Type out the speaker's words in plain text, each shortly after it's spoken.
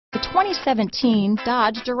2017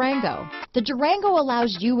 Dodge Durango. The Durango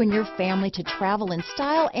allows you and your family to travel in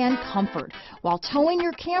style and comfort while towing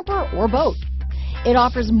your camper or boat. It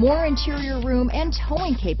offers more interior room and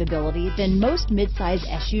towing capability than most midsize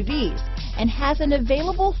SUVs and has an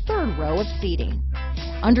available third row of seating.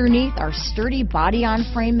 Underneath are sturdy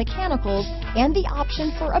body-on-frame mechanicals and the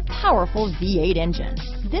option for a powerful V8 engine.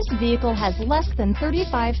 This vehicle has less than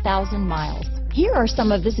 35,000 miles. Here are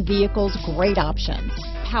some of this vehicle's great options: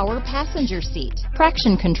 power passenger seat,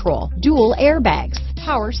 traction control, dual airbags,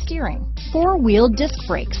 power steering, four-wheel disc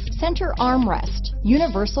brakes, center armrest,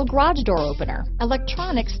 universal garage door opener,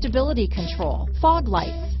 electronic stability control, fog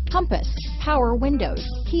lights, compass, power windows,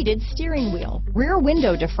 heated steering wheel, rear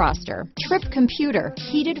window defroster, trip computer,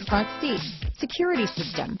 heated front seats, security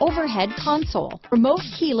system, overhead console, remote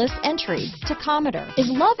keyless entry, tachometer. Is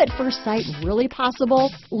love at first sight really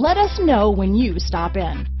possible? Let us know when you stop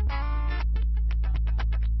in.